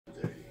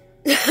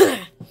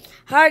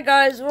Hi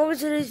guys, welcome to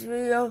today's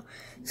video.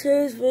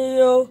 Today's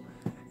video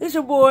is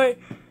your boy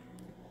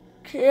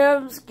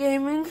Cam's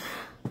gaming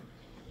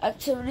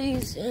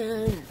activities,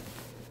 and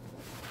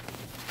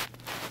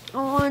I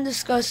want to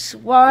discuss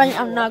why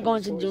I'm not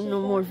going to do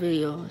no more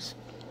videos.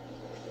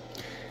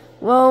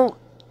 Well,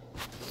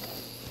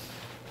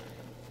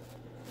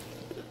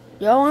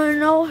 y'all want to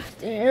know?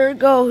 Then here it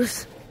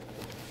goes.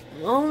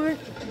 Moment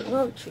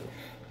of truth.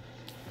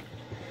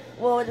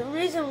 Well, the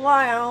reason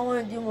why I don't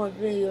want to do more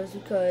videos is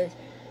because,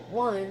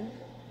 one,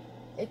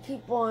 it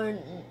keep on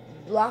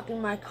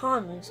blocking my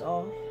comments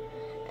off,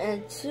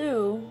 and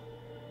two,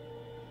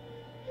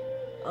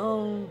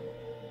 I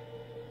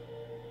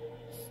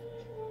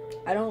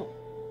don't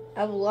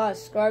have a lot of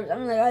subscribers. I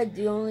mean, like, I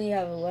do only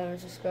have 11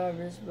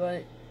 subscribers,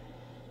 but,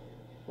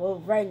 well,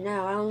 right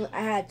now,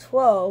 I had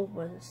 12,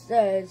 but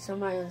instead,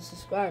 somebody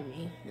unsubscribed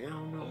me, and I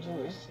don't know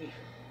who.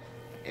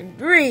 And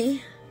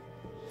three,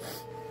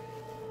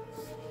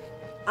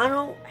 I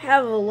don't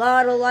have a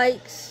lot of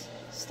likes,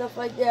 stuff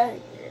like that.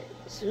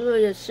 It's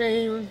really a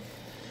shame.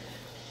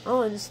 I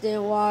don't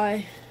understand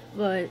why,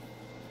 but.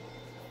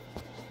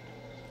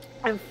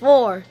 And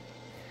four,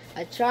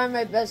 I try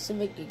my best to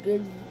make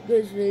good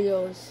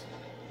videos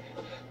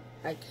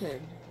I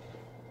can,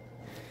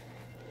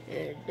 and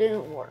it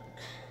didn't work.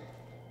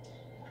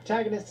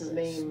 Protagonist is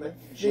named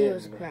Jim.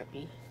 Videos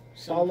crappy.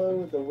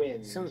 Follow the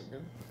wind. Some of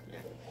them.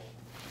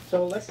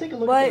 So let's take a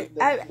look but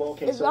at the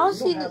if y'all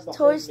see the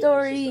Toy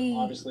Story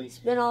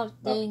spin-off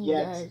thing, you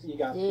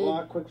got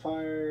block,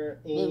 quickfire,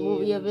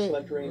 aim,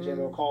 select range,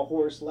 ammo, call,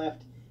 horse,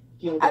 left,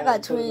 heal down, I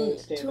got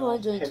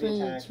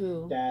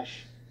 222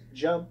 dash,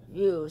 jump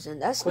views, and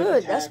that's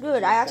good. That's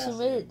good. I actually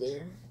made it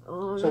there.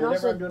 So and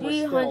also I'm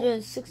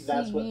 360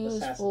 stealth,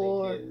 views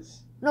for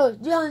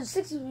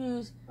 360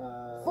 views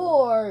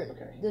for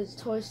the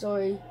Toy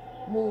Story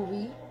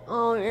movie.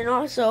 And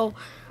also.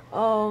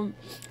 For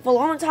a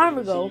long time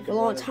ago,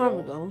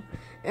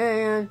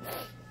 and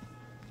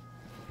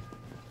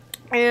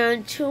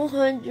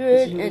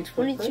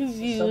 222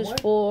 views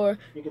for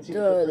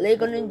the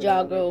Lego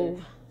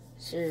Ninjago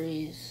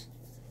series.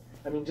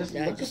 I mean, just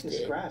look at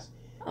this grass.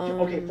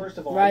 Okay, first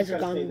of all, Rise of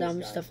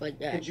Gundam, stuff like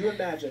that. Could you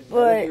imagine?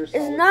 But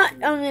it's not.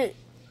 I mean,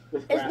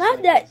 it's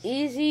not that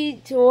easy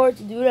to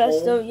do that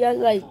stuff. You have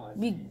to like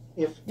be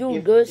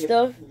doing good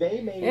stuff,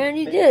 and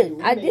you did.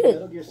 I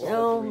did.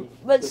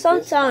 But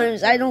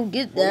sometimes I don't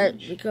get that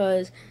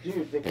because,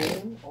 dude, the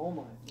game. Oh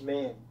my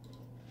man!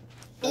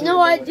 You know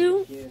what I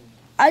do?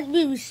 I'd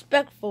be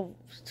respectful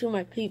to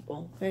my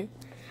people. Okay,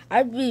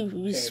 I'd be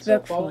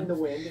respectful.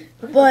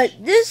 But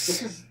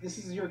this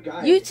is your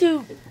guide.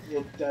 YouTube.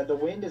 The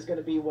wind is going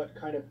to be what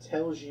kind of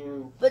tells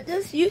you. But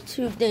this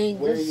YouTube thing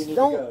just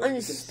don't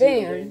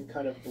understand.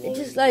 It's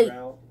just like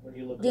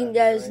think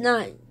that it's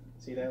not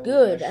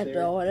good at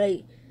all.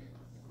 Like,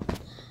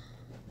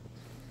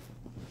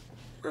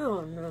 I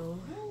don't know.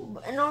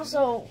 And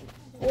also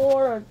 4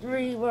 or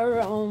 3 were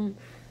I don't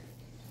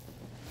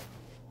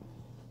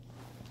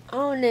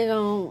think I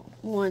don't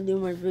want to do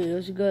my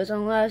videos because a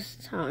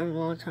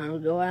long time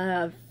ago, I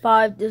have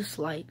 5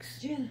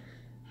 dislikes.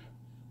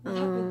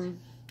 I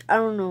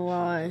don't know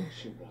why.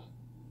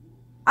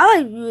 I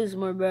like views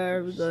more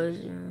better because,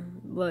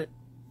 but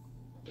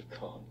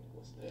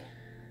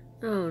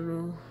I don't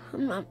know.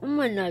 I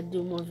might not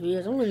do more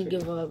videos. I'm gonna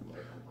give up.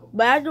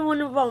 But after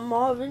one of our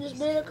Marvin's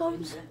beta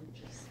comes,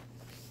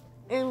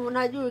 and when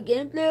I do a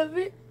gameplay of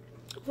it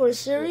for the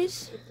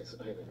series,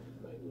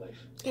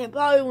 and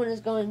probably when it's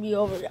gonna be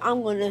over,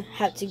 I'm gonna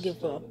have to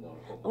give up.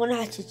 I'm gonna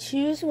have to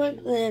choose my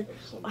plan.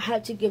 I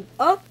have to give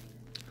up,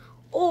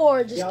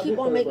 or just keep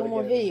on making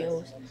more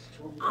videos.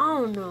 I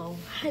don't know.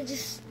 I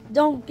just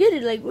don't get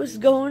it. Like, what's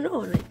going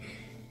on? Like,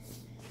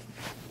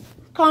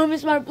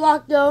 comments might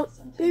block though.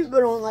 People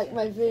don't like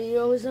my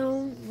videos.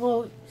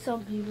 Well,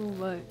 some people,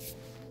 but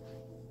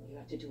you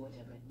have to do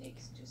whatever it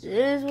takes to it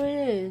is what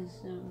it is.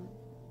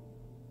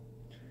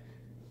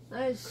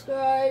 Like,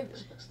 subscribe.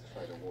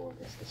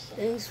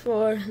 Thanks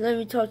for letting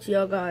me talk to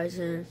y'all guys,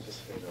 and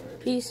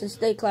peace and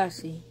stay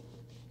classy.